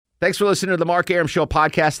Thanks for listening to the Mark Arum Show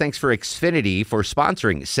podcast. Thanks for Xfinity for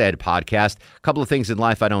sponsoring said podcast. A couple of things in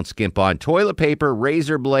life I don't skimp on. Toilet paper,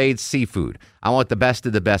 razor blades, seafood. I want the best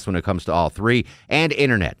of the best when it comes to all three. And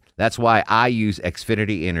internet. That's why I use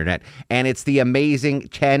Xfinity Internet. And it's the amazing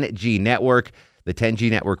 10G network. The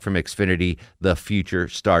 10G network from Xfinity. The future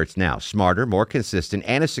starts now. Smarter, more consistent,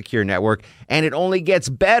 and a secure network. And it only gets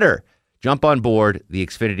better. Jump on board the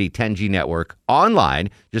Xfinity 10G network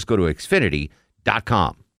online. Just go to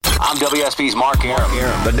Xfinity.com. I'm WSB's Mark Arum.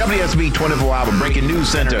 The WSB 24-hour breaking news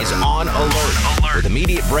center Is on alert. With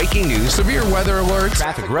immediate breaking news, Severe weather alerts.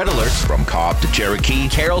 traffic red alerts, from Cobb to Cherokee.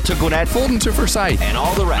 Carroll to Gwinnett, Fulton to Forsyth. and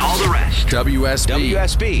all the rest. WSB.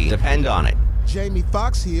 WSB. Depend on it. Jamie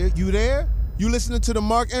Foxx here. You there? You listening to the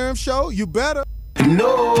Mark Arum Show? You better.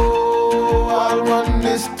 No, I run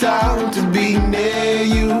this town to be near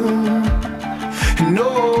you.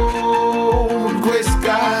 No gray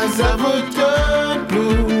skies ever turn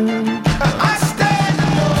blue. I stand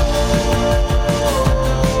alone.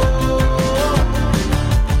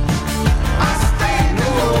 I stand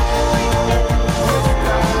alone.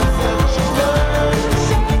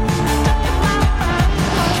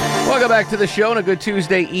 Welcome back to the show and a good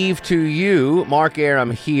Tuesday Eve to you. Mark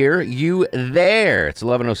Arum here, you there. It's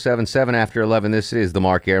 11:07 after 11. This is the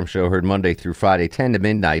Mark Arum Show, heard Monday through Friday, 10 to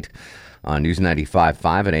midnight on News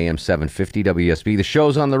 95.5 and AM 750 WSB. The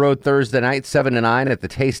show's on the road Thursday night, 7 to 9 at the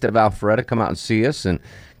Taste of Alpharetta. Come out and see us and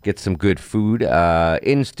get some good food.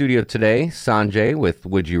 In studio today, Sanjay with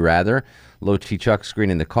Would You Rather, Low T Chuck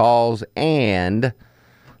screening the calls, and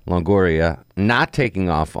Longoria not taking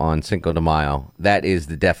off on Cinco de Mayo. That is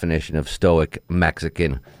the definition of stoic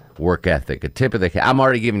Mexican work ethic. A tip of the cap. I'm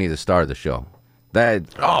already giving you the star of the show.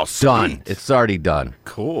 That's done. sweet. It's already done.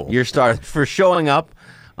 Cool. Your star for showing up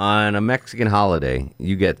on a Mexican holiday.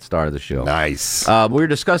 You get star of the show. Nice. We're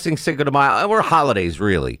discussing Cinco de Mayo. We're holidays,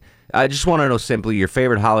 really. I just want to know simply your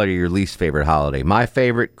favorite holiday, your least favorite holiday. My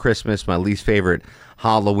favorite, Christmas. My least favorite,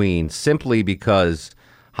 Halloween. Simply because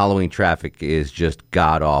Halloween traffic is just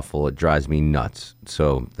god-awful. It drives me nuts.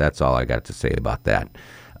 So that's all I got to say about that.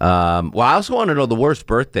 Well, I also want to know the worst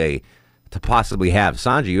birthday to possibly have.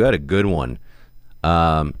 Sanjay, you had a good one.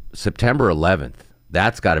 September 11th.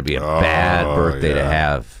 That's got to be a bad birthday to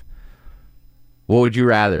have. What would you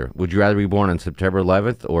rather? Would you rather be born on September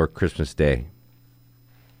 11th or Christmas Day?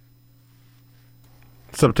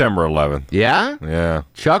 September 11th. Yeah? Yeah.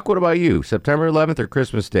 Chuck, what about you? September 11th or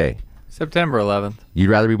Christmas Day? September 11th. You'd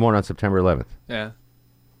rather be born on September 11th? Yeah.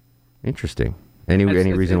 Interesting. Any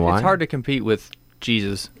reason why? It's hard to compete with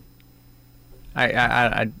Jesus.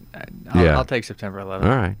 I'll take September 11th. All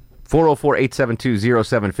right.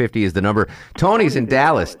 404-872-0750 is the number. Tony's in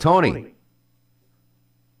Dallas. Tony.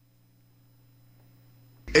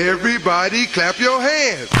 Everybody clap your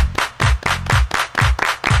hands.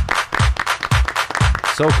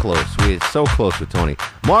 So close. We're so close with Tony.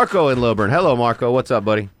 Marco in Lilburn. Hello, Marco. What's up,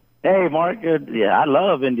 buddy? Hey, Mark. Good. Yeah, I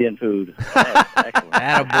love Indian food. That's excellent.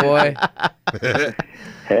 Attaboy.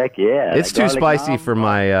 Heck yeah. It's That too garlic spicy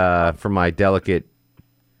naan, for my delicate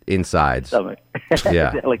insides. stomach.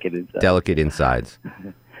 Yeah. Delicate inside. Delicate insides.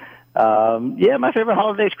 Yeah, my favorite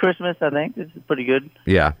holiday is Christmas, I think. This is pretty good.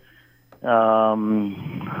 Yeah.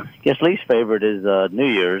 Guess least favorite is New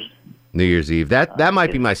Year's. New Year's Eve. That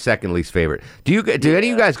might be my second least favorite. Do any of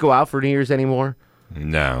you guys go out for New Year's anymore?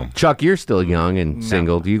 No. Chuck, you're still young and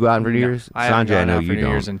single. Do you go out for New Year's? I haven't Sanjay, I gone know out you for New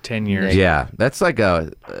don't. Year's in 10 years. Yeah, that's like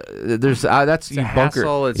that's It's you a bunker.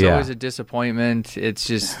 hassle. It's yeah. always a disappointment. It's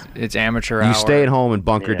amateur You hour. stay at home and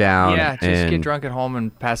bunker down. Yeah, just and get drunk at home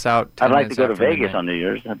and pass out 10 I'd like to minutes go to after Vegas midnight. on New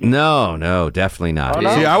Year's. No, definitely not. Oh,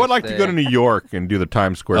 no? See, I would like to go to New York and do the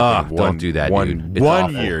Times Square Oh, thing. don't do that, dude. It's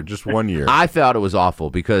One awful. year, just 1 year. I thought it was awful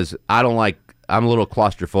because I'm a little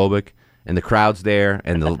claustrophobic, and the crowd's there,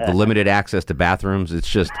 and the limited access to bathrooms. It's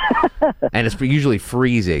just, and it's usually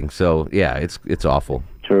freezing. So yeah, it's awful.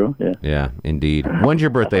 True, yeah. Yeah, indeed. When's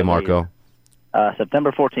your birthday, Marco?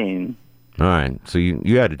 September 14th. All right, so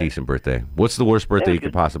you had a decent birthday. What's the worst birthday you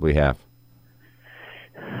could possibly have?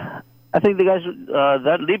 I think the guys,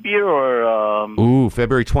 that leap year or... Ooh,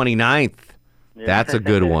 February 29th. That's a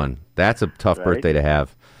good one. That's a tough Right. birthday to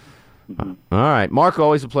have. All right, Marco,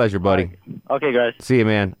 always a pleasure, buddy. Okay, guys. See you,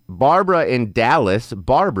 man. Barbara in Dallas.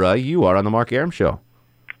 Barbara, you are on the Mark Arum Show.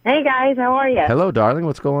 Hey, guys. How are you? Hello, darling.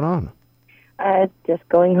 What's going on? Just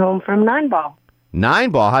going home from 9-ball.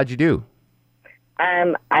 9-ball, how'd you do?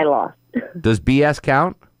 I lost. Does BS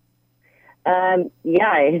count? Yeah,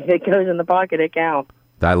 if it goes in the pocket, it counts.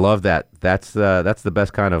 I love that. That's the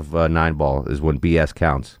best kind of 9-ball is when BS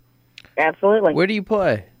counts. Absolutely. Where do you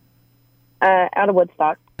play? Out of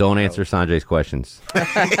Woodstock. Don't answer Sanjay's questions.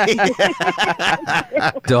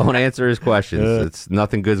 Don't answer his questions. It's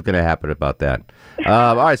nothing good's going to happen about that.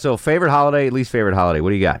 All right, so favorite holiday, least favorite holiday. What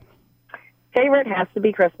do you got? Favorite has to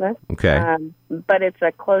be Christmas. Okay. But it's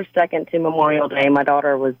a close second to Memorial Day. My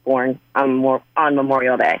daughter was born on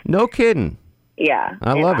Memorial Day. No kidding. Yeah.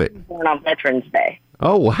 I love it. Was born on Veterans Day.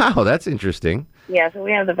 Oh, wow. That's interesting. Yeah, so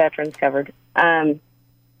we have the veterans covered.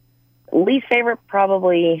 Least favorite,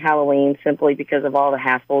 probably Halloween, simply because of all the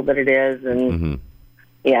hassle that it is. And,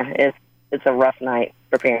 yeah, it's a rough night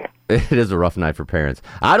for parents. It is a rough night for parents.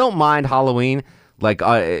 I don't mind Halloween. Like,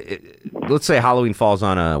 let's say Halloween falls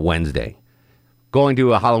on a Wednesday. Going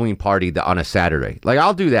to a Halloween party on a Saturday. Like,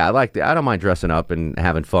 I'll do that. I like that. I don't mind dressing up and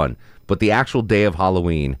having fun. But the actual day of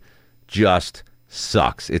Halloween just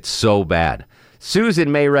sucks. It's so bad. Susan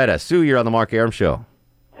Mayretta. Sue, you're on the Mark Arum Show.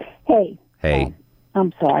 Hey. Hey.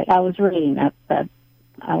 I'm sorry. I was reading that.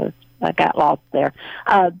 I got lost there.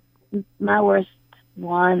 My worst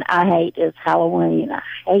one I hate is Halloween. I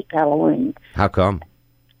hate Halloween. How come?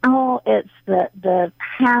 Oh, it's the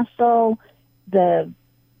hassle, the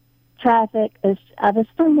traffic. I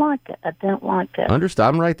just don't like it. I don't like it. Understood.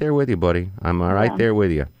 I'm right there with you, buddy. I'm right there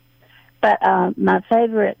with you. But my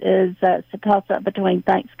favorite is it's a toss-up between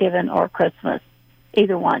Thanksgiving or Christmas.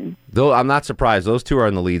 Either one. Though I'm not surprised. Those two are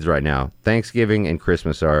in the leads right now. Thanksgiving and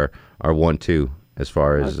Christmas are 1-2 as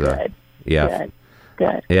far as good. yeah.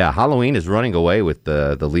 Good. Yeah, Halloween is running away with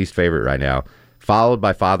the least favorite right now, followed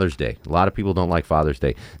by Father's Day. A lot of people don't like Father's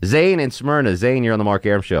Day. Zane in Smyrna. Zane, you're on the Mark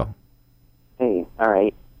Arum Show. Hey, all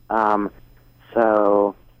right.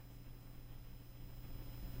 So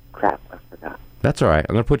crap, I forgot. That's all right.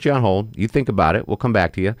 I'm going to put you on hold. You think about it. We'll come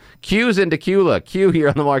back to you. Q's in Tequila. Q here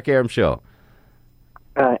on the Mark Arum Show.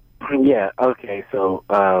 Yeah, okay. So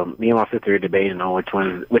me and my sister are debating on which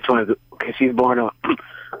one is because she's born on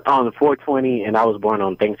the 420 and I was born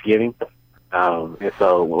on Thanksgiving. And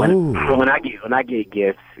so when I get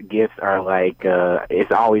gifts are like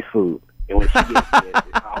it's always food. And when she gets gifts,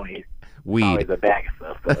 it's always weed. Always a bag of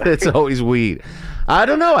stuff. So. It's always weed. I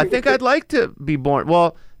don't know. I think I'd like to be born.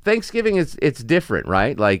 Well, Thanksgiving it's different,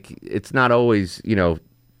 right? Like it's not always,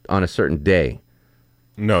 on a certain day.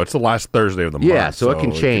 No, it's the last Thursday of the month. Yeah, so it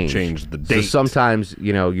can change. It can change the date. So sometimes,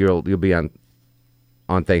 you'll be on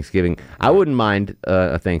Thanksgiving. I wouldn't mind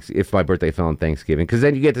if my birthday fell on Thanksgiving, because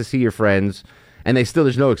then you get to see your friends, and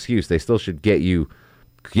there's no excuse. They still should get you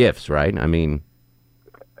gifts, right? I mean,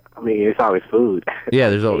 it's always food.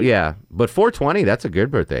 Yeah, but 420, that's a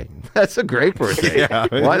good birthday. That's a great birthday. Yeah.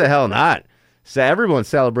 Why the hell not? So everyone's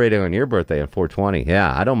celebrating on your birthday on 420.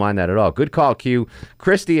 Yeah, I don't mind that at all. Good call, Q.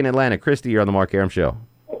 Christy in Atlanta. Christy, you're on the Mark Arum Show.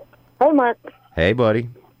 Hey, Mark. Hey, buddy.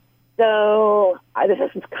 So, this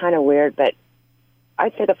is kind of weird, but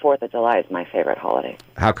I'd say the 4th of July is my favorite holiday.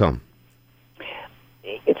 How come?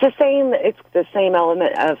 It's the same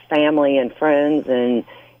element of family and friends, and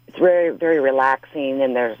it's very, very relaxing,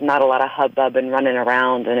 and there's not a lot of hubbub and running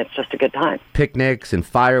around, and it's just a good time. Picnics and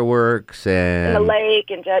fireworks and... the lake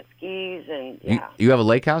and jet skis and, yeah. You have a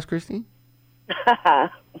lake house, Christy?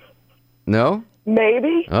 No?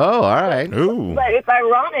 Maybe. Oh, all right. Ooh. But it's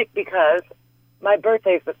ironic because my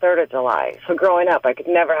birthday's the 3rd of July. So growing up, I could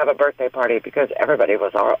never have a birthday party because everybody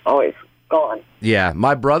was always gone. Yeah,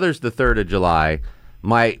 my brother's the 3rd of July.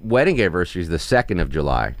 My wedding anniversary is the 2nd of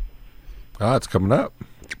July. Oh, it's coming up.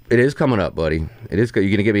 It is coming up, buddy. It is. You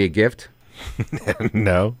going to give me a gift?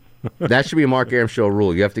 No. That should be a Mark Arum Show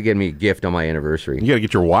rule. You have to get me a gift on my anniversary. You got to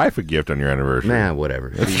get your wife a gift on your anniversary. Nah,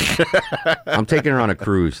 whatever. I'm taking her on a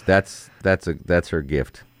cruise. That's her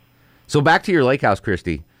gift. So back to your lake house,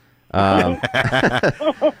 Christy. What's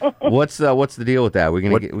the deal with that? We're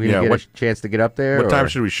gonna get a chance to get up there. What time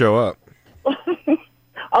should we show up?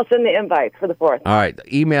 I'll send the invites for the 4th. All right.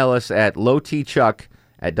 Email us at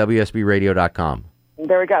lowtchuck@wsbradio.com.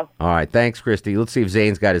 There we go. All right. Thanks, Christy. Let's see if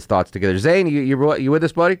Zane's got his thoughts together. Zane, you with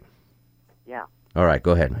us, buddy? Yeah. All right.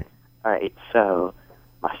 Go ahead, man. All right. So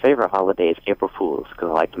my favorite holiday is April Fool's because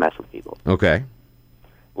I like to mess with people. Okay.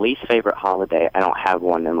 Least favorite holiday, I don't have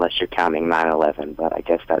one unless you're counting 9/11, but I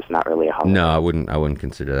guess that's not really a holiday. No, I wouldn't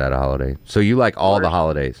consider that a holiday. So you like all the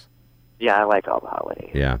holidays? Yeah, I like all the holidays.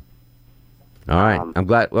 Yeah. All right. I'm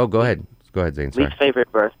glad. Well, go ahead. Go ahead, Zane. Sorry. Least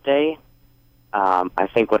favorite birthday, I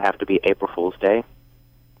think would have to be April Fool's Day.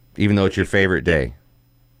 Even though it's your favorite day?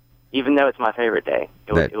 Even though it's my favorite day,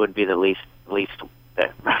 it would be the least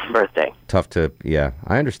birthday. Tough to, yeah,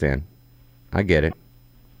 I understand. I get it.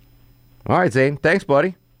 All right, Zane. Thanks,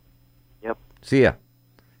 buddy. Yep. See ya.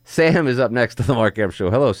 Sam is up next to the Mark Arum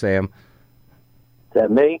Show. Hello, Sam. Is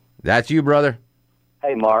that me? That's you, brother.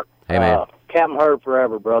 Hey, Mark. Hey, man. Captain Herb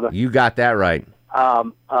forever, brother. You got that right.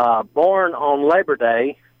 Born on Labor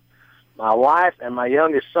Day, My wife and my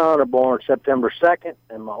youngest son are born September 2nd,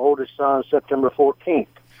 and my oldest son September 14th.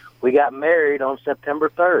 We got married on September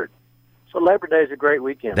 3rd. So Labor Day is a great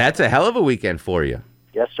weekend. That's a hell of a weekend for you.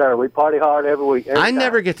 Yes, sir. We party hard every week. I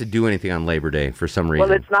never get to do anything on Labor Day for some reason.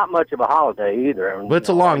 Well, it's not much of a holiday either. Well, it's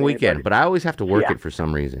a long weekend, but I always have to work it for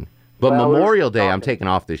some reason. But Well, Memorial Day, I'm taking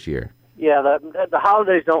off this year. Yeah, the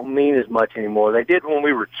holidays don't mean as much anymore. They did when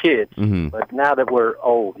we were kids, but now that we're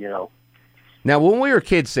old, Now, when we were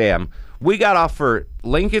kids, Sam, we got off for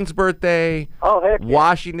Lincoln's birthday, Oh, heck yeah.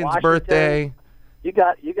 Washington's birthday. You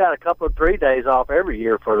got a couple of 3 days off every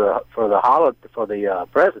year for the holiday for the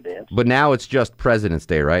presidents. But now it's just President's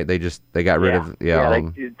Day, right? They got rid of They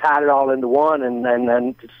tied it all into one, and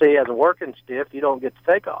then to see as a working stiff, you don't get to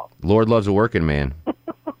take off. Lord loves a working man.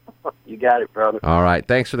 You got it, brother. All right,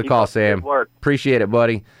 thanks for the call, Sam. Good work. Appreciate it,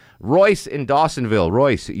 buddy. Royce in Dawsonville.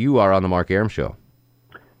 Royce, you are on the Mark Arum Show.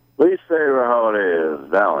 Least favorite holiday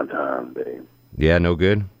is Valentine's Day. Yeah, no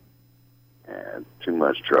good. And too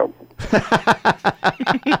much trouble.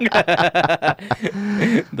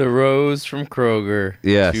 The rose from Kroger.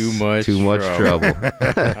 Yes, Too much trouble.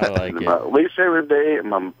 I like it. My least favorite day,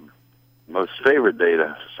 my most favorite day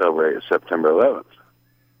to celebrate is September 11th.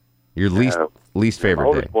 Your least My favorite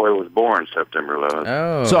oldest day. boy was born September 11th.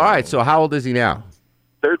 Oh. So, all right, so how old is he now?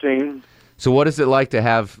 13. So what is it like to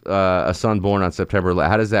have a son born on September 11th?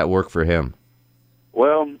 How does that work for him?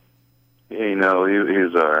 Well, he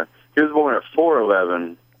was born at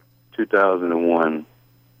 4/11/2001.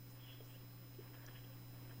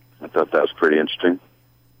 I thought that was pretty interesting.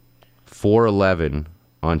 4/11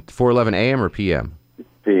 on 4/11 a.m. or p.m.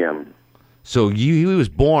 PM. So he was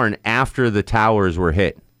born after the towers were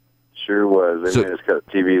hit. Sure was. They made us cut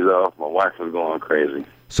TVs off. My wife was going crazy.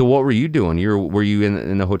 So what were you doing? Were you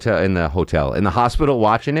in the hospital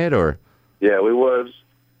watching it, or? Yeah, we was.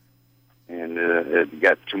 And it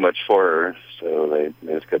got too much for her, so they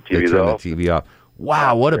made us cut They TVs turned off. the TV off.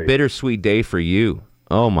 Wow, what a bittersweet day for you.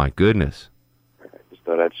 Oh my goodness. Just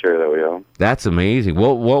thought I'd share that with y'all. That's amazing.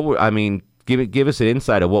 Give us an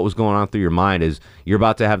insight of what was going on through your mind as you're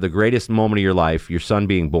about to have the greatest moment of your life, your son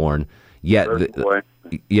being born, yet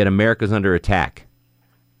America's under attack.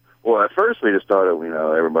 Well, at first we just thought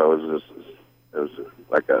everybody was it was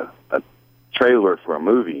like a trailer for a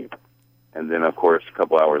movie, and then of course a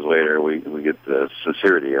couple hours later we get the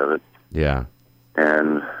sincerity of it, Yeah.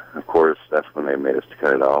 and of course that's when they made us to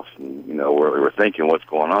cut it off. And we're thinking, what's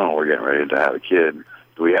going on? We're getting ready to have a kid.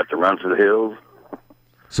 Do we have to run for the hills?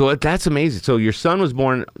 So that's amazing. So your son was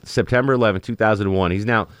born September 11, 2001. He's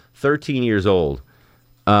now 13 years old.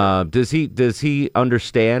 Does he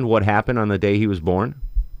understand what happened on the day he was born?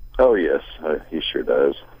 Oh yes, he sure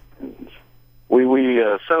does. We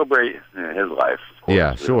celebrate his life. Of course.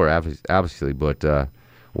 Yeah, sure, obviously, but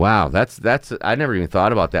wow, that's I never even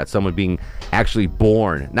thought about that. Someone being actually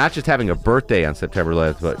born, not just having a birthday on September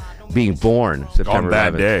 11th, but being born September On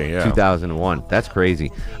that 11th, day, yeah. 2001. That's crazy.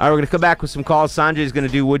 All right, we're going to come back with some calls. Sanjay's going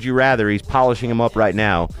to do Would You Rather. He's polishing them up right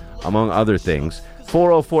now, among other things.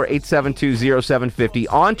 404-872-0750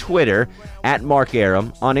 on Twitter at Mark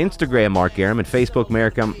Arum, on Instagram Mark Arum, and Facebook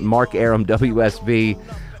Mark Arum WSB.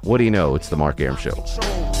 What do you know? It's the Mark Arum Show.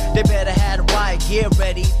 They better have the riot gear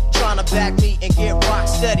ready, trying to back me and get rock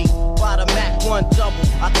steady. By the Mac 1 double,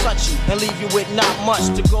 I touch you and leave you with not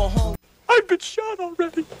much to go home. I've been shot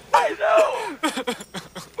already. I know.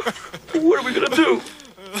 What are we gonna do?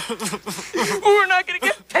 We're not gonna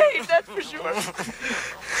get paid, that's for sure.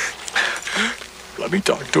 Let me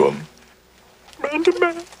talk to him. Man to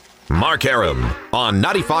man. Mark Arum on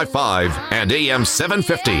 95.5 and AM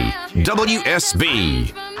 750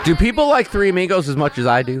 WSB. Do people like Three Amigos as much as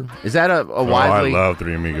I do? Is that a widely... I love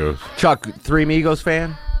Three Amigos. Chuck, Three Amigos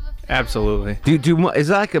fan? Absolutely. Is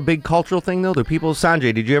that like a big cultural thing, though? Do people...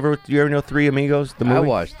 Sanjay, did you ever know Three Amigos, the movie? I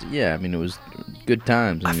watched it. Yeah, I mean, it was good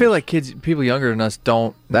times. I feel like people younger than us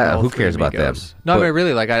don't know who Three cares about them? Amigos. No, I mean,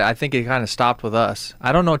 really, I think it kind of stopped with us.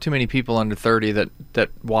 I don't know too many people under 30 that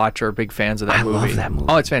watch or are big fans of that movie. I love that movie.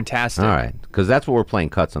 Oh, it's fantastic. All right, because that's what we're playing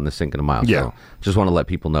cuts on the Cinco de Mayo. Yeah. So just want to let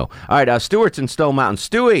people know. All right, Stuart's in Stone Mountain.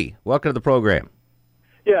 Stewie, welcome to the program.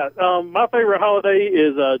 Yeah, my favorite holiday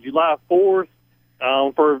is July 4th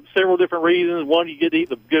for several different reasons. One, you get to eat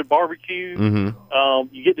the good barbecue.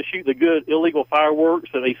 Mm-hmm. You get to shoot the good illegal fireworks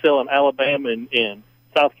that they sell in Alabama and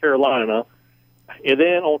South Carolina. And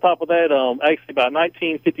then on top of that, actually by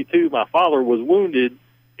 1952, my father was wounded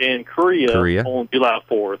in Korea on July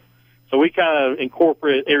 4th. So we kind of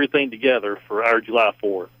incorporate everything together for our July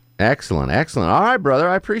 4th. Excellent. All right, brother.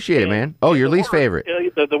 I appreciate it, man. Oh, your least favorite.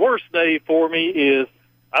 The worst day for me is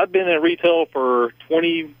I've been in retail for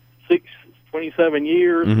 27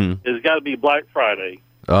 years. Mhm. It's got to be Black Friday.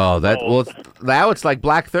 Oh, now it's like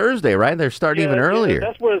Black Thursday, right? They're starting even earlier.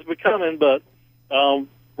 That's what it's becoming. But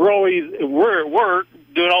we're at work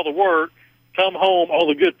doing all the work. Come home, all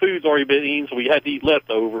the good food's already been eaten, so we had to eat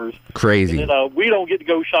leftovers. Crazy. And then, we don't get to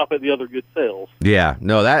go shop at the other good sales. Yeah,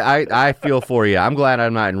 no, that I feel for you. I'm glad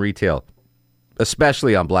I'm not in retail,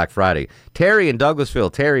 especially on Black Friday. Terry in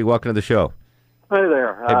Douglasville. Terry, welcome to the show. Hey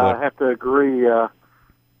there. Hey, bud. I have to agree.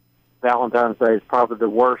 Valentine's Day is probably the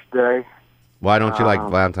worst day. Why don't you like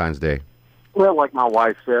Valentine's Day? Well, like my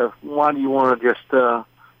wife says, why do you want to just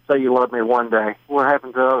say you love me one day? What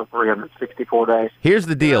happens to the other 364 days? Here's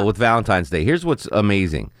the deal with Valentine's Day. Here's what's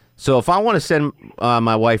amazing. So if I want to send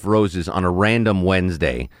my wife roses on a random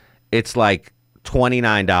Wednesday, it's like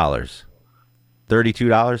 $29. $32?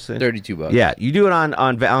 $32. Yeah, you do it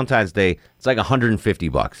on Valentine's Day, it's like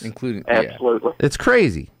 $150. Including Absolutely. It's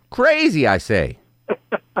crazy. Crazy, I say.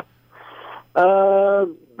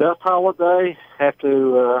 Best holiday, have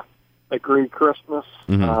to agree Christmas.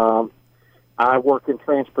 Mm-hmm. I work in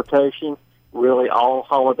transportation. Really, all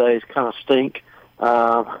holidays kind of stink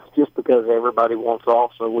just because everybody wants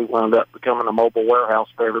off, so we wound up becoming a mobile warehouse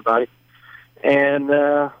for everybody. And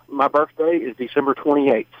my birthday is December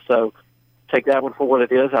 28th, so take that one for what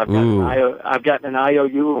it is. I've gotten an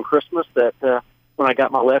IOU on Christmas that when I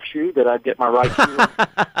got my left shoe, that I'd get my right shoe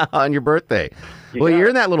on your birthday. You're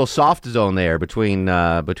in that little soft zone there between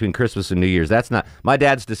Christmas and New Year's. That's not my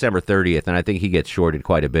dad's December 30th, and I think he gets shorted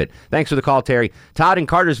quite a bit. Thanks for the call, Terry. Todd in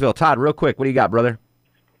Cartersville. Todd, real quick, what do you got, brother?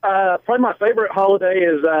 Probably my favorite holiday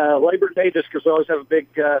is Labor Day, just because we always have a big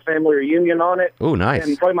family reunion on it. Oh, nice.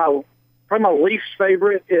 And probably my least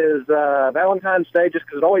favorite is Valentine's Day, just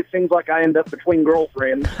because it always seems like I end up between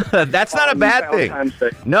girlfriends. That's not a bad thing.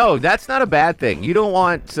 No, that's not a bad thing. You don't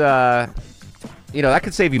want, that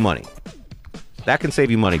could save you money. That can save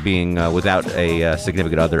you money being without a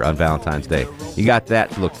significant other on Valentine's Day. You got that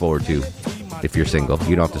to look forward to if you're single.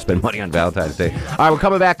 You don't have to spend money on Valentine's Day. All right, we're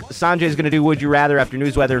coming back. Sanjay's going to do Would You Rather after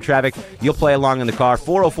news, weather, and traffic. You'll play along in the car.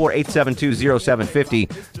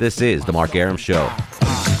 404-872-0750. This is The Mark Arum Show.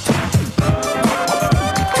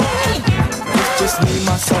 Just me,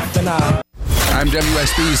 myself, and I. I'm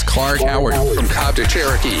WSB's Clark Howard from Cobb to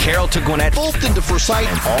Cherokee. Carroll to Gwinnett, Fulton to Forsyth,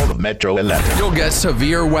 and all the Metro 11. You'll get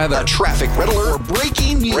severe weather, a traffic red alert, or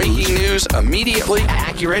breaking news. Breaking news immediately,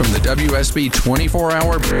 accurate from the WSB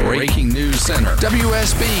 24-hour Breaking News Center.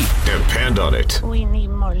 WSB. Depend on it. We need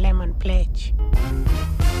more lemon pledge.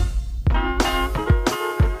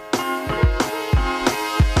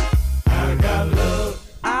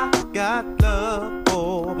 I got love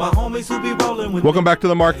for my homies who be rolling with Welcome back to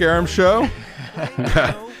the Mark Arum Show.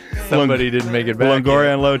 Somebody didn't make it back.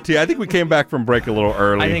 Longoria and Low T. I think we came back from break a little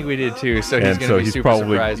early. I think we did too. So he's going to be super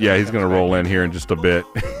probably, surprised. Yeah, he's going to roll in here in just a bit.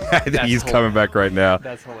 I think he's coming back right now.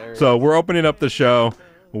 That's hilarious. So we're opening up the show.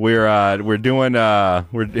 We're doing.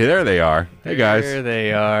 There they are. Hey guys. There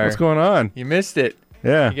they are. What's going on? You missed it.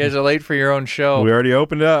 Yeah. You guys are late for your own show. We already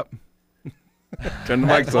opened up. Turn the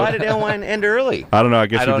mics Why up. did it end early? I don't know. I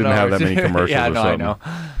guess we didn't have that many commercials or something. I know.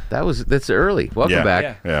 That's early. Welcome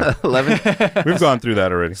back. Yeah. 11. We've gone through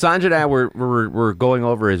that already. Sanjay and I we're going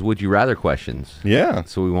over his Would You Rather questions. Yeah.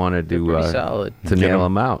 So we wanted to solid. to nail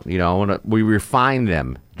them out. We refine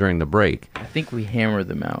them during the break. I think we hammered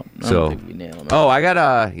them out. I don't think we nailed them out. Oh, I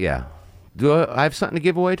got Do I have something to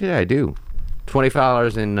give away today? I do.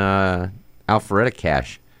 $20 in Alpharetta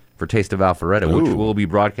cash for Taste of Alpharetta, which we'll be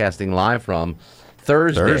broadcasting live from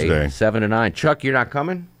Thursday. 7 to 9. Chuck, you're not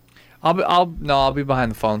coming? I'll be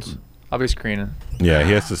behind the phones. I'll be screening. Yeah,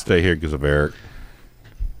 he has to stay here because of Eric.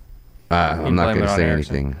 I'm not going to say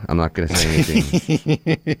anything. I'm not going to say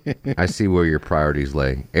anything. I see where your priorities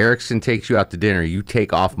lay. Erickson takes you out to dinner. You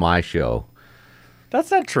take off my show. That's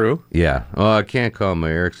not true. Yeah. Oh, I can't come.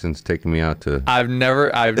 Erickson's taking me out to... I've never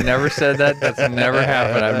said that. That's never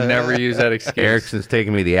happened. I've never used that excuse. Erickson's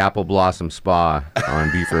taking me to the Apple Blossom Spa on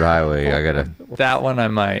Beeford Highway. I got to... That one I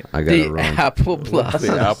might. I got to run. Apple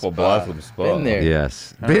Blossom. The Apple Blossom Spa. Been there.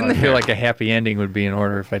 Yes. I feel like a happy ending would be in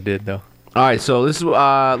order if I did, though. All right, so this is,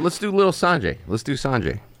 let's do little Sanjay. Let's do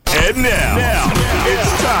Sanjay. And now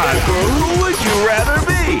it's time for Who Would You Rather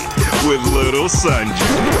Be with Little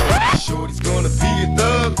Sanjay. Shorty's gonna be a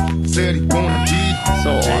thug. Said he wanna be.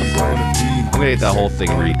 So awesome. I'm going to get that whole thing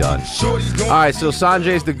redone. All right, so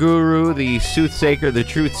Sanjay's the guru, the soothsayer, the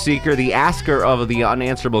truth seeker, the asker of the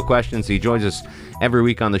unanswerable questions. He joins us every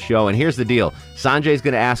week on the show. And here's the deal. Sanjay's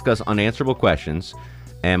going to ask us unanswerable questions.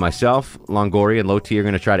 And myself, Longoria, and Low T are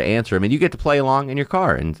going to try to answer them. And you get to play along in your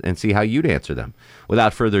car and see how you'd answer them.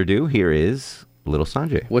 Without further ado, here is little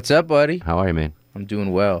Sanjay. What's up, buddy? How are you, man? I'm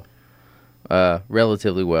doing well.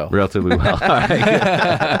 Relatively well. Relatively well. All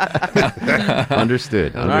right.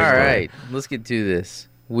 Understood. All right. Let's get to this.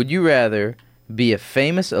 Would you rather be a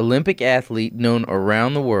famous Olympic athlete known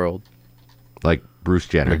around the world? Like Bruce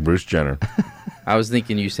Jenner. I was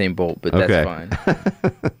thinking Usain Bolt, but that's Okay.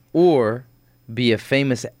 fine. Or be a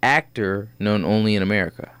famous actor known only in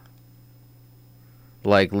America?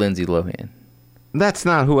 Like Lindsay Lohan. That's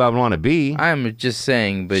not who I want to be. I'm just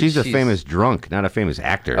saying, but she's a famous drunk, not a famous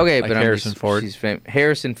actor. Okay, but Harrison Ford.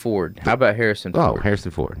 Harrison Ford. How about Harrison Ford? Oh,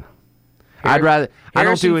 Harrison Ford. I'd rather. I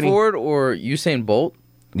don't do any. Harrison Ford or Usain Bolt?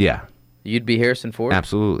 Yeah, You'd be Harrison Ford?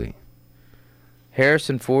 absolutely.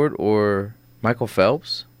 Harrison Ford or Michael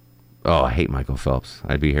Phelps? Oh, I hate Michael Phelps.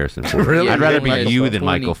 I'd be Harrison Ford. Really? I'd rather You be hate you Michael than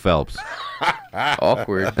Michael Phelps.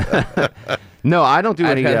 Awkward. No, I don't do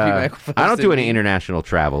I'd any. rather be Michael Phelps I don't do than any you. international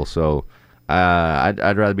travel, so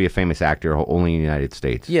I'd rather be a famous actor only in the United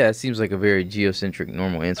States. Yeah, it seems like a very geocentric,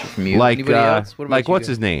 normal answer from you. Like, Anybody else? What about like you what's guys?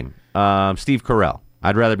 his name? Steve Carell.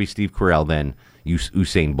 I'd rather be Steve Carell than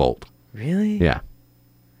Usain Bolt. Really? Yeah.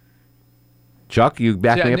 Chuck, you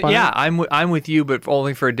back me up on that? I'm with you, but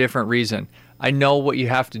only for a different reason. I know what you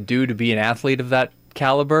have to do to be an athlete of that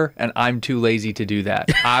caliber, and I'm too lazy to do that.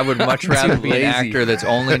 I would much rather be an actor that's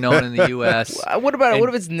only known in the U.S. What about what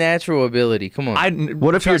if it's natural ability? Come on.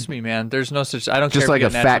 What if trust me, man? There's no such. I don't Just care like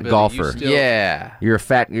if a you got fat natural ability. You golfer. still-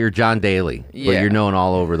 Yeah. You're John Daly, but Yeah. you're known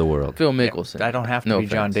all over the world. Phil Mickelson. I don't have to No be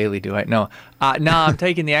John offense. Daly, do I? No. No, I'm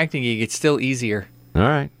taking the acting gig. It's still easier. All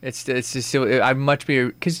right. It's just still. I'm much better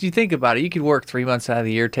because you think about it. You could work 3 months out of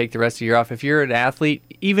the year, take the rest of the year off. If you're an athlete,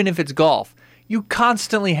 even if it's golf, you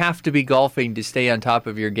constantly have to be golfing to stay on top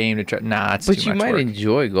of your game. To try. Nah, it's But too you much might work.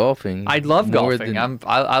 enjoy golfing. I love more golfing. than-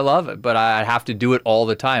 I love it, but I have to do it all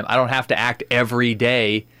the time. I don't have to act every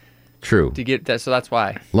day True. to get that. So that's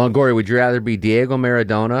why. Longoria, would you rather be Diego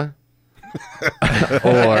Maradona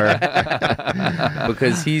or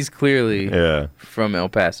because he's clearly from El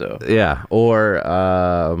Paso.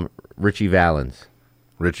 or Richie Valens?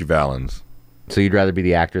 Richie Valens. So you'd rather be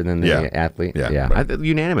the actor than the Yeah. athlete? Yeah.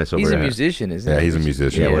 Unanimous over He's a there. musician, isn't Yeah, he? he's a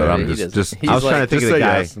musician. Yeah, but whatever. I'm He just, doesn't- I was trying to think of the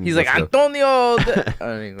guy. He's like Antonio.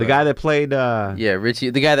 The guy that played. Yeah, Richie.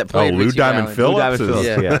 The guy that played. Lou Richie Diamond Valens.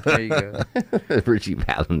 Phillips. Yeah, there you go. Richie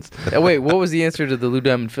Valens. Wait, what was the answer to the Lou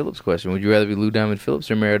Diamond Phillips question? Would you rather be Lou Diamond Phillips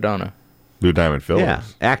or Maradona? Lou Diamond Phillips. Yeah,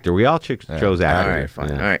 actor. We all chose actor. All right, fine.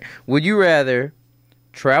 Yeah. All right. Would you rather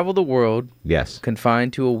travel the world Yes.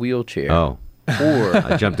 confined to a wheelchair? Oh. Or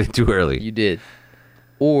I jumped in too early. You did.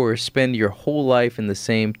 Or spend your whole life in the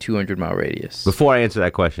same 200-mile radius? Before I answer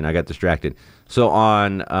that question, I got distracted. So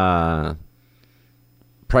on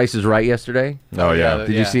Price is Right yesterday. Oh, yeah.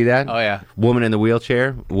 Did you see that? Oh, yeah. Woman in the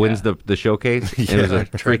wheelchair wins the showcase. It was a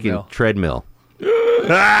freaking treadmill.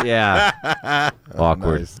 Yeah.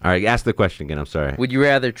 Awkward. Nice. All right, ask the question again. I'm sorry. Would you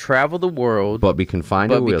rather travel the world But be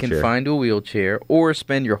confined to a but be wheelchair. confined to a wheelchair, or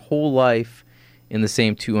spend your whole life in the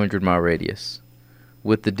same 200-mile radius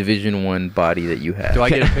with the Division I body that you have? Do I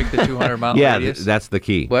get to pick the 200-mile Yeah, radius? that's the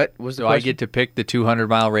key. What was the Do I question? get to pick the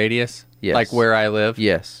 200-mile radius? Yes. Like where I live?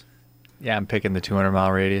 Yes. Yeah, I'm picking the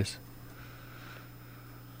 200-mile radius.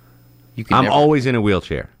 You can I'm never- always in a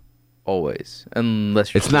wheelchair. always,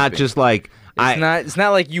 unless you're It's not sleeping. just like It's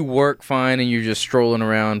not like you work fine and you're just strolling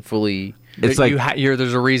around fully. It's like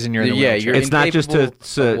there's a reason you're in the Yeah, wheelchair. you're it's not just to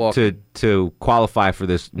incapable of walking. to qualify for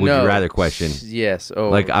this would No. you rather question. Yes. Oh,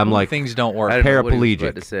 Like I'm like things don't work. I don't know what he was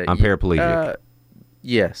about to paraplegic. say. I'm paraplegic.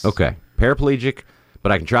 Yes. Okay, paraplegic,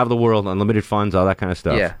 but I can travel the world, unlimited funds, all that kind of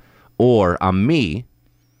stuff. Yeah. Or I'm me,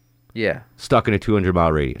 Yeah. stuck in a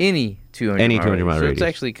 200-mile radius. Any 200. Any mile 200-mile So radius. it's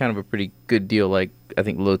actually kind of a pretty good deal. Like I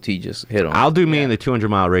think Low T just hit on. I'll do me in the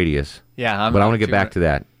 200-mile radius. Yeah, but I want to get back to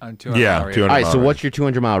that. I'm 200 Yeah, mile radius. 200 All right, mile so radius. what's your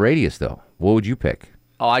 200-mile radius though? What would you pick?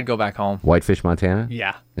 Oh, I'd go back home. Whitefish, Montana.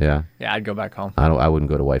 Yeah. Yeah. Yeah, I'd go back home. I wouldn't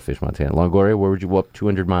go to Whitefish, Montana. Longoria, where would you? What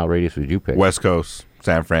 200-mile radius would you pick? West Coast,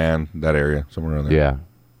 San Fran, that area, somewhere around there. Yeah.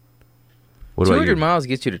 What about 200 you? miles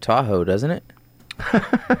gets you to Tahoe, doesn't it?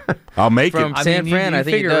 I'll make From it. San Fran, I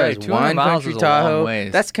think it figure, does. right, 200 Wine miles Country, is a long Tahoe.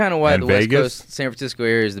 ways. That's kind of why And the Vegas? West Coast, San Francisco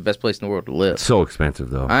area is the best place in the world to live. So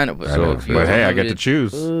expensive though. I know, but, So if you But have hey, I get to unlimited-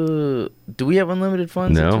 choose. Do we have unlimited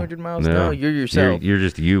funds at No. 200 miles? No. You're yourself. You're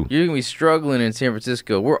just you. You're gonna be struggling in San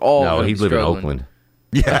Francisco. We're all. No, gonna he'd be live in struggling. Oakland.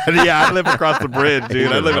 Yeah, I live across the bridge,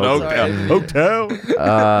 dude. I live in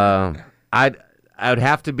Oaktown. I would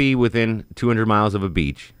have to be within 200 miles of a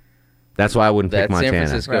beach. That's why I wouldn't pick That's San Montana.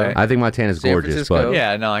 Francisco. Right. I think Montana's San gorgeous, Francisco. but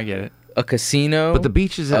Yeah, no, I get it. A casino. the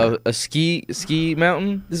beach is a ski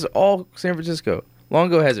mountain. This is all San Francisco.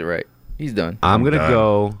 Longo has it right. He's done. I'm gonna done.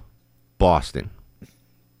 go Boston.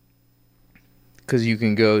 Because you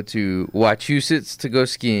can go to Wachusett to go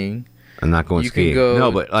skiing. I'm not going You can skiing. go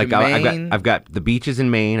No, but to like Maine. I've got the beaches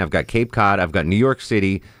in Maine. I've got Cape Cod. I've got New York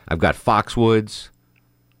City. I've got Foxwoods.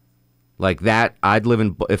 Like that, I'd live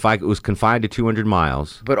in if I was confined to 200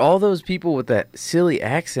 miles. But all those people with that silly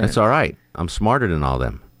accent. That's all right. I'm smarter than all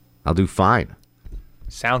them. I'll do fine.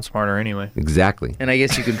 Sound smarter anyway. Exactly. And I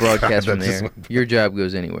guess you can broadcast from That's there. just- Your job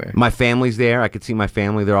goes anywhere. My family's there. I could see my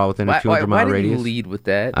family. They're all within a 200 why mile didn't you radius. lead with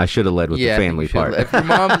that? I should have led with Yeah, I the think family you should've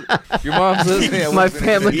part. led. Your mom's listening. I My would've been-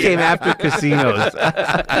 family came after casinos.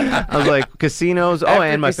 I was like, casinos? Oh, After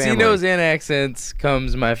and my casinos family. and accents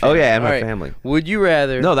comes my Oh, family. yeah, and my All right. family. Would you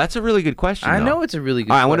rather? No, that's a really good question. I though. know it's a really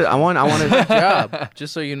good All right, question. I want Good job,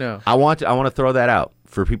 just so you know. I want to throw that out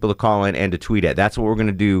for people to call in and to tweet at. That's what we're going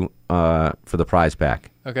to do for the prize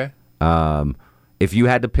pack. Okay. If you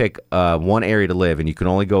had to pick one area to live and you can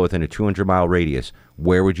only go within a 200-mile radius,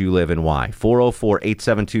 where would you live and why?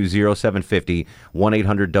 404-872-0750,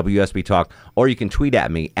 1-800-WSB-TALK, or you can tweet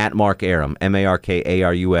at me, at Mark Arum,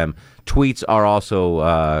 MarkArum. Tweets are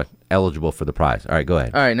also eligible for the prize. All right, go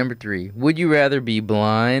ahead. All right, number 3. Would you rather be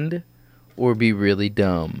blind or be really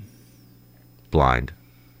dumb? Blind.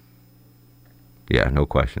 Yeah, no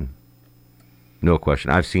question. No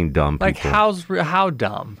question. I've seen dumb Like people. how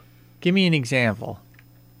dumb? Give me an example.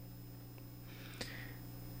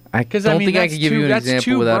 I 'Cause, don't I mean, think I that's could give too- you an that's example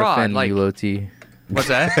too without broad, offending like- you, Loti. What's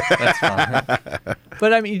that? That's fine.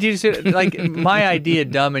 But I mean, do you see, like my idea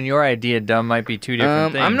dumb and your idea dumb might be two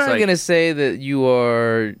different things. I'm not like, going to say that you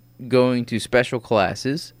are going to special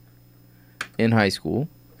classes in high school.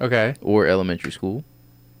 Okay. Or elementary school.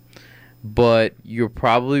 But you're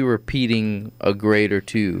probably repeating a grade or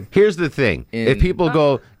two. Here's the thing. If people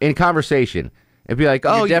go in conversation and be like,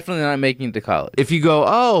 oh, you're definitely not making it to college. if you go,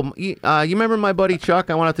 oh, you remember my buddy Chuck?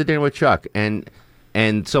 I went out to dinner with Chuck. And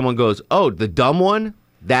someone goes, oh, the dumb one?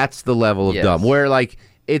 That's the level of Yes. dumb. Where, like,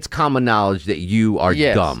 it's common knowledge that you are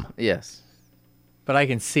Yes. dumb. Yes. But I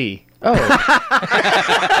can see. Oh.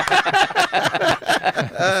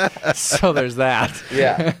 So there's that.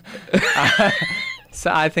 Yeah.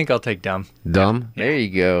 So I think I'll take dumb. Dumb? There you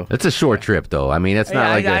go. It's a short trip, though. I mean, it's not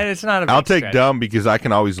like a... it's not a big I'll take stretch. dumb because I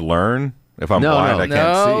can always learn. If I'm No, blind, no, I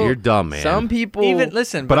can't no. see. You're dumb, man. Some people... Even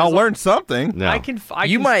listen, But as I'll long- learn something. No. I can you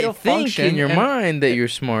still might think function in your and- mind that you're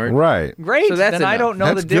smart. Right. Great. So that's then I enough. don't know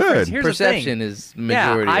That's the difference. good. Here's Perception the thing. is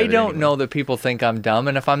majority Yeah, I of it don't anyway. know that people think I'm dumb,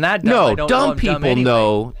 and if I'm that dumb, No, I don't know dumb I'm people dumb anyway.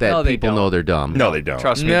 know that No, they people don't. know they're dumb. No, they don't.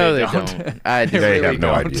 Trust me, No, they they don't. don't. I They really have no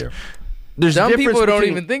don't. idea. There's Some a difference people don't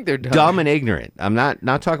between even think they're dumb. dumb and ignorant. I'm not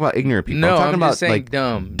talking about ignorant people. No, I'm talking I'm about just saying like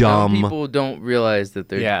dumb. dumb. People don't realize that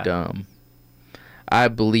they're dumb. I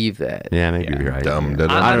believe that. Yeah, maybe you're right. Dumb.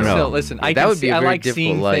 I don't know. Still, listen, I That can would see, be a I very like difficult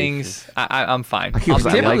seeing life. things. I'm fine. Because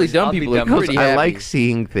I'll be typically dumb. dumb I'll be people are dumb. pretty I happy. like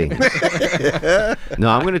seeing things. No,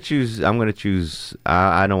 I'm gonna choose.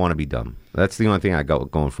 I don't want to be dumb. That's the only thing I got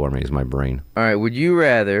going for me is my brain. All right, would you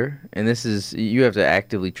rather, and this is, you have to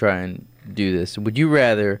actively try and do this, would you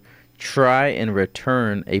rather try and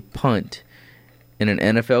return a punt in an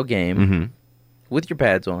NFL game Mm-hmm. with your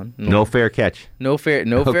pads on? No fair catch. No fair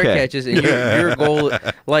Okay. catches, and your goal,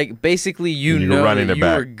 like basically you You're know running that it you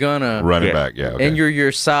back. were gonna Run it Yeah. back. Yeah. Okay. and you're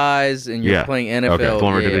your size, and you're Yeah. playing NFL, Okay.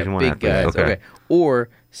 Former Division I big athlete. guys. Okay. Okay. Or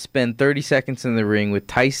spend 30 seconds in the ring with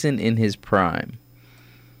Tyson in his prime.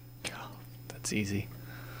 That's easy.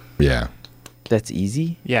 yeah. That's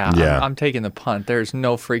easy. Yeah, Yeah. I'm taking the punt. There's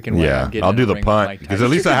no freaking way Yeah. I'm getting I'll in do the ring with punt Mike because Tyson.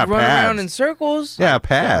 at least I have Run around in pads. circles. Yeah, Don't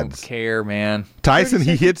pads. care, man. Tyson,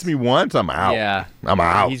 he hits me once, I'm out. Yeah. I'm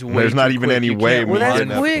out. He's way There's not too even quick. any You way. can't me Well, that's getting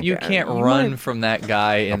that- quick. You can't You run might- from that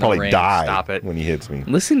guy in I'll the probably ring. die Stop it. when he hits me.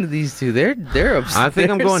 Listen to these two. They're upstairs. I think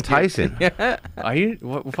I'm going Tyson. Yeah. Are you?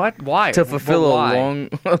 What? Why? To fulfill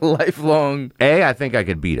But why? a lifelong. I think I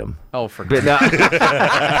could beat him. Oh, for But no.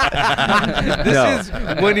 This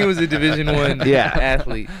is when he was a Division I Yeah.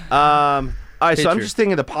 athlete. All right, so I'm Pitcher. just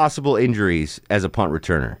thinking of the possible injuries as a punt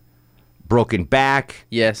returner: broken back,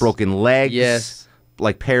 Yes. broken legs, Yes.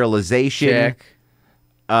 like paralyzation. Check.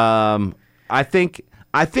 I think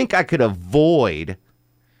I could avoid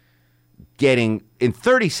getting in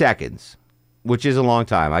 30 seconds, which is a long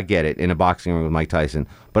time. I get it in a boxing ring with Mike Tyson,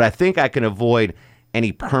 but I think I can avoid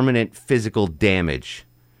any permanent physical damage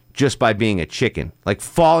just by being a chicken, like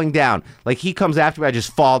falling down. Like he comes after me, I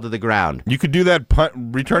just fall to the ground. You could do that punt, I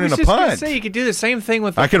returning was a just gonna punt. say you could do the same thing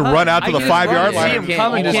with. I the can punt. run out to I the can 5-yard run, line. See You him You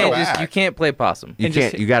coming. can't, you can't play possum You And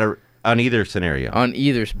can't. just- You got to on either scenario. on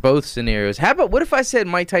both scenarios. How about what if I said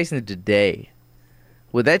Mike Tyson today?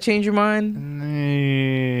 Would that change your mind?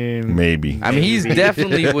 Maybe. I mean, he's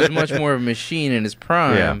definitely was much more of a machine in his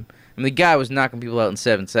prime. Yeah. I mean, the guy was knocking people out in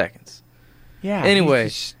 7 seconds. Yeah. Anyway,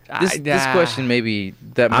 he's just- this question maybe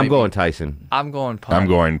that I'm might going Tyson. I'm going punt. I'm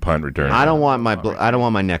going punt return. I don't want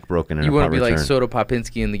my neck broken in You a want punt to be return. like Soto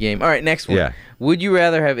Popinski in the game. All right, next one. Yeah. Would you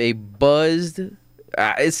rather have a buzzed?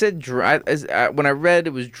 It said when I read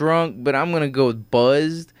it was drunk, but I'm gonna go with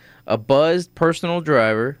buzzed. A buzzed personal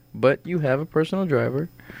driver, but you have a personal driver,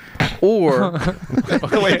 or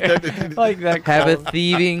like that.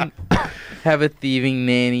 have a thieving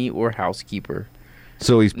nanny or housekeeper.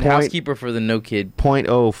 So he's housekeeper for the no kid.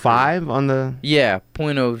 0.05 on the. Yeah,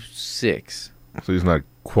 0.06. So he's not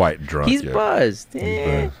quite drunk He's yet. buzzed.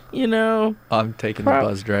 You know. I'm taking the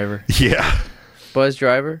buzz driver. Yeah. Buzz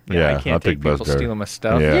driver? Yeah, I can't take people stealing my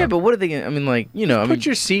stuff. Yeah, but what are they going to... I mean, like, you know... Put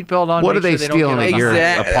your seatbelt on. What make are they sure don't stealing get at your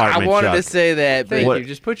Exactly. apartment, I wanted Chuck? to say that. Thank but you.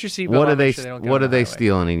 Just put your seatbelt What on. are they? Make sure they don't get What on are the they highway.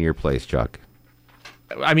 stealing in your place, Chuck?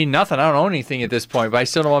 I mean, nothing. I don't own anything at this point, but I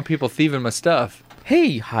still don't want people thieving my stuff.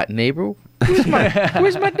 Hey, hot neighbor.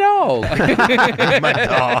 Where's my dog? My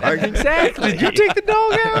dog. Exactly. Did you take the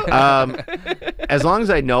dog out? As long as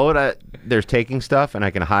I know that there's taking stuff and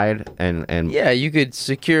I can hide and Yeah, you could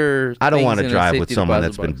secure. I don't things want to in a drive with safety someone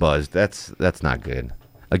deposit that's been box. buzzed. That's not good.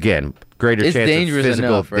 Again, greater It's chance of dangerous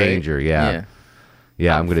physical enough, right? danger. Yeah.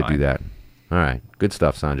 I'm going to do that. All right. Good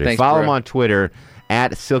stuff, Sanjay. Thanks, Follow bro. him on Twitter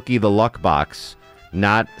at Silky the Luck Box,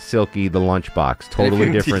 not Silky the Lunchbox.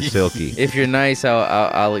 Totally different Silky. If you're nice,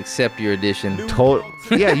 I'll accept your addition.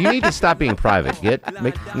 Yeah, you need to stop being private.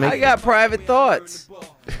 I got private thoughts.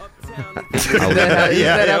 Is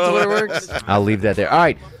that how Twitter works? I'll leave that there. All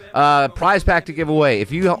right. Prize pack to give away.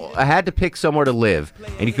 If you had to pick somewhere to live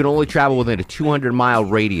and you could only travel within a 200-mile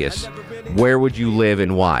radius, where would you live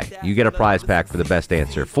and why? You get a prize pack for the best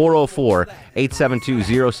answer.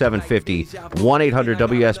 404-872-0750,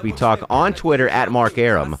 1-800-WSB Talk, on Twitter at Mark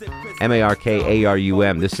Arum,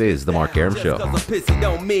 MarkArum. This is The Mark Arum Show.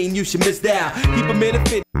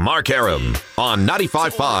 Mark Arum on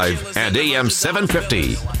 95.5 and AM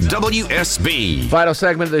 750 WSB. Final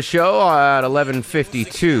segment of the show at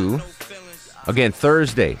 11:52. Again,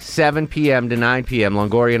 Thursday, 7 p.m. to 9 p.m.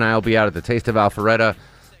 Longoria and I will be out at the Taste of Alpharetta.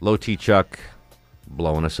 Low T Chuck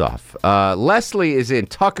blowing us off. Leslie is in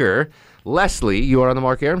Tucker. Leslie, you are on the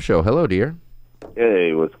Mark Arum Show. Hello, dear.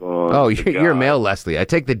 Hey, what's going on? Oh, you're male, Leslie. I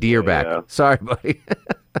take the deer back. Sorry, buddy.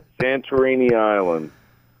 Santorini Island,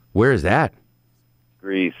 Where is that?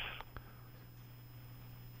 Greece.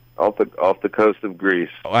 Off the coast of Greece.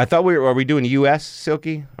 Oh, I thought are we doing U.S.,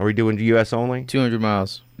 Silky? Are we doing U.S. only? 200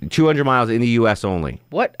 miles. 200 miles in the U.S. only.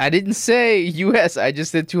 What? I didn't say U.S. I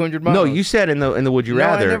just said 200 miles. No, you said in the Would You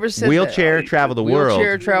Rather. I never said wheelchair that. travel the world.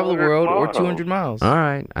 Wheelchair travel the world or 200 miles. All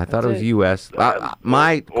right. I thought it was it. U.S.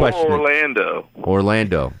 My question. Orlando.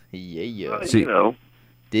 Orlando. Yeah. See,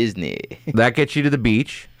 Disney. That gets you to the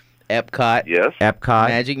beach. Epcot. Yes. Epcot.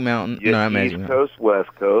 Magic Mountain. Yes, No, not Magic East Mountain. Coast, West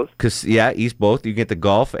Coast. East both. You get the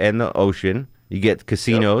Gulf and the ocean. You get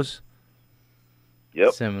casinos.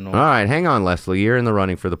 Yep. Seminole. All right, hang on, Leslie. You're in the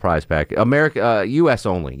running for the prize pack. America, U.S.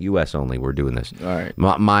 only. U.S. only. We're doing this. All right.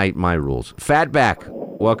 My rules. Fatback.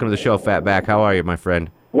 Welcome to the show, Fatback. How are you, my friend?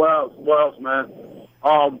 Well, man.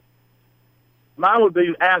 Mine would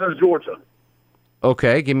be Athens, Georgia.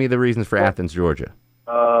 Okay, give me the reasons for Athens, Georgia.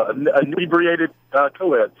 Inebriated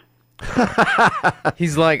co-eds.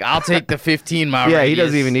 He's like, I'll take the 15-mile Yeah, radius. he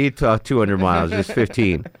doesn't even need 200 miles, just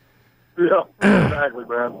 15. Yeah, exactly,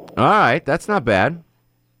 man. All right, that's not bad.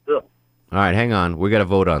 Yeah. All right, hang on. We got to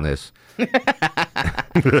vote on this. Those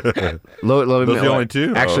are the only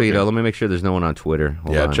two? Actually, Oh, okay. let me make sure there's no one on Twitter.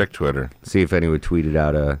 Hold Yeah, on. check Twitter. See if anyone tweeted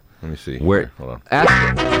out. Let me see. Where? Here. Hold on.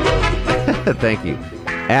 Thank you.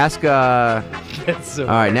 Ask. All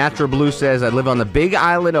right, Natural Blue says I live on the Big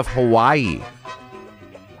Island of Hawaii.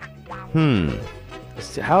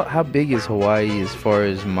 How big is Hawaii as far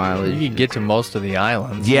as mileage? You can get to most of the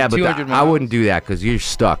islands. Yeah, but 200 I wouldn't do that because you're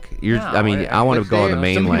stuck. I want to go on the Some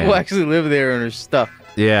mainland. people actually live there and are stuck.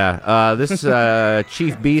 Yeah. This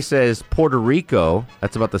Chief B says Puerto Rico.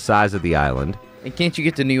 That's about the size of the island. And can't you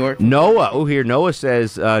get to New York? Noah. Oh, here. Noah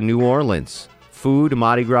says New Orleans. Food,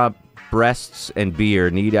 Mardi Gras, breasts, and beer.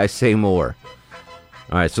 Need I say more?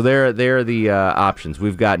 All right. So there are the options.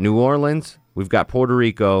 We've got New Orleans. We've got Puerto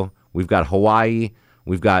Rico. We've got Hawaii.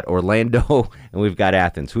 We've got Orlando. And we've got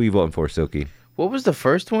Athens. Who are you voting for, Silky? What was the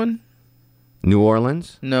first one? New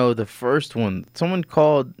Orleans? No, the first one. Someone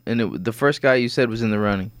called, and the first guy you said was in the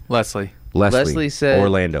running. Leslie. Leslie said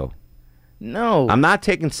Orlando. No. I'm not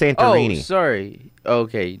taking Santorini. Oh, sorry.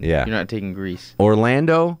 Okay. Yeah. You're not taking Greece.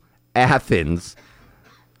 Orlando, Athens,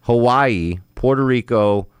 Hawaii, Puerto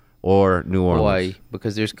Rico, or New Orleans. Hawaii,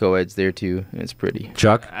 because there's co-eds there too, and it's pretty.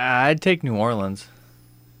 Chuck? I'd take New Orleans.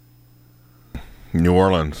 New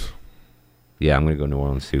Orleans. Yeah, I'm going to go New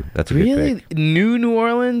Orleans too. That's a good Really? pick. New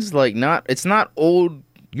Orleans? Like not? It's not old.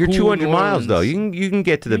 You're cool 200 New miles Orleans. though. You can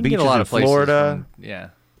get to the You can get beaches a lot in of places Florida. yeah.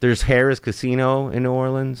 There's Harrah's Casino in New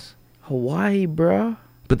Orleans. Hawaii, bro.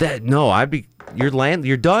 But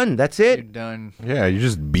you're done. That's it. You're done. Yeah, you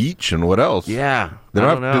just beach and what else? Yeah. They I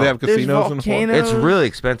don't don't have, do they know. have casinos in Florida? It's really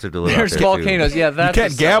expensive to live There's out there, volcanoes. too. Yeah, that's You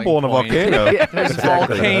can't gamble in a volcano. There's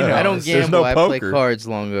volcanoes. I don't There's gamble. no I play poker. cards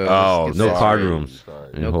longer. Oh, Let's No get card straight. rooms.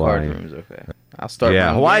 in No Hawaii. card rooms. Okay. I'll start. Yeah, my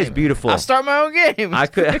own Hawaii's game. beautiful. I'll start my own game. I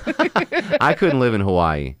couldn't live in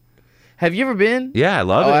Hawaii. Have you ever been? Yeah, I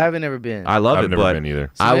love it. I haven't ever been. I love I've it, never but been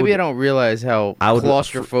either. So maybe I don't realize how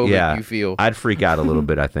claustrophobic you feel. I'd freak out a little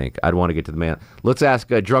bit, I think. I'd want to get to the man. Let's ask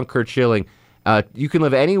drunk Kurt Schilling. You can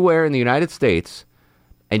live anywhere in the United States,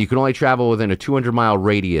 and you can only travel within a 200-mile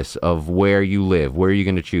radius of where you live. Where are you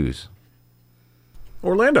going to choose?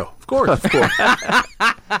 Orlando, of course. Of course.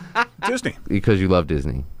 Disney. Because you love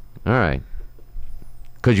Disney. All right.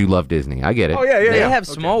 Because you love Disney. I get it. Oh, yeah. They have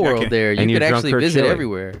Small World there. You And could you're drunk actually Kurt visit Schilling.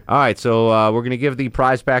 everywhere. All right, so we're going to give the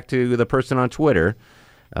prize back to the person on Twitter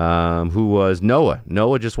who was Noah.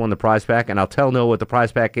 Noah just won the prize pack, and I'll tell Noah what the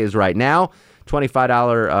prize pack is right now.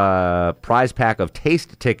 $25 prize pack of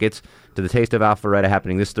taste tickets to the Taste of Alpharetta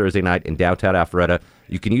happening this Thursday night in downtown Alpharetta.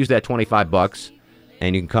 You can use that $25,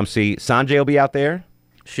 and you can come see. Sanjay will be out there.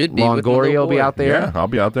 Should be. with my Longoria little will be boy. out there. Yeah, I'll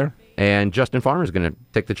be out there. And Justin Farmer's going to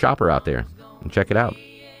take the chopper out there and check it out.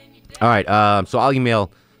 All right, so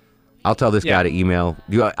I'll tell this guy to email.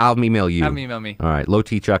 I'll email you. Have him email me. All right,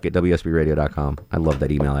 lowtchuck@wsbradio.com. I love that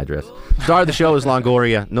email address. Star of the show is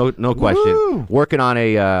Longoria, no question. Woo! Working on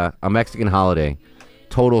a Mexican holiday.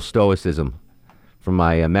 Total stoicism from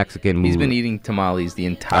my Mexican He's mood. been eating tamales the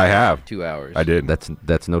entire I have. 2 hours. I did.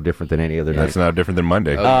 That's no different than any other night. That's not different than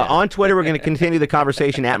Monday. On Twitter, we're going to continue the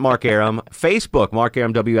conversation at Mark Arum. Facebook, Mark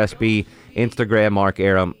Arum WSB. Instagram, Mark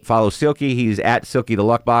Arum. Follow Silky. He's at Silky the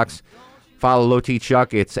Luckbox. Follow Low T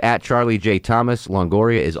Chuck. It's at Charlie J. Thomas.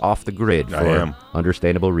 Longoria is off the grid I for am.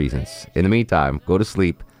 understandable reasons. In the meantime, go to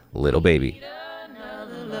sleep, little baby.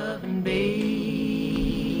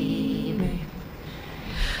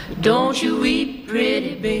 Don't you weep,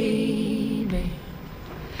 pretty baby.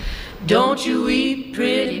 Don't you weep,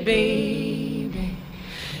 pretty baby.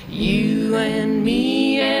 You and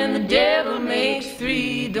me and the devil makes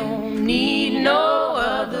three. Don't need no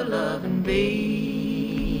other loving baby.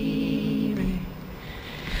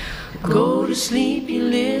 Go to sleep, you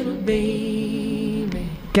little baby.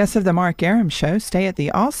 Guests of the Mark Arum Show stay at the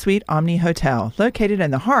All Suite Omni Hotel, located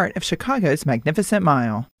in the heart of Chicago's Magnificent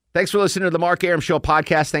Mile. Thanks for listening to the Mark Arum Show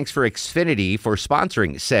podcast. Thanks for Xfinity for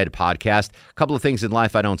sponsoring said podcast. A couple of things in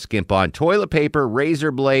life I don't skimp on. Toilet paper,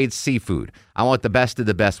 razor blades, seafood. I want the best of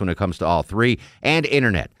the best when it comes to all three. And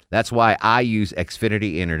internet. That's why I use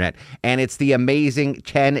Xfinity Internet. And it's the amazing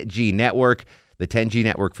 10G network. The 10G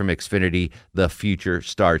network from Xfinity. The future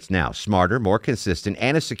starts now. Smarter, more consistent,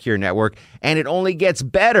 and a secure network. And it only gets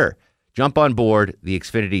better. Jump on board the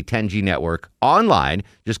Xfinity 10G network online.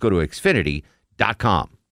 Just go to Xfinity.com.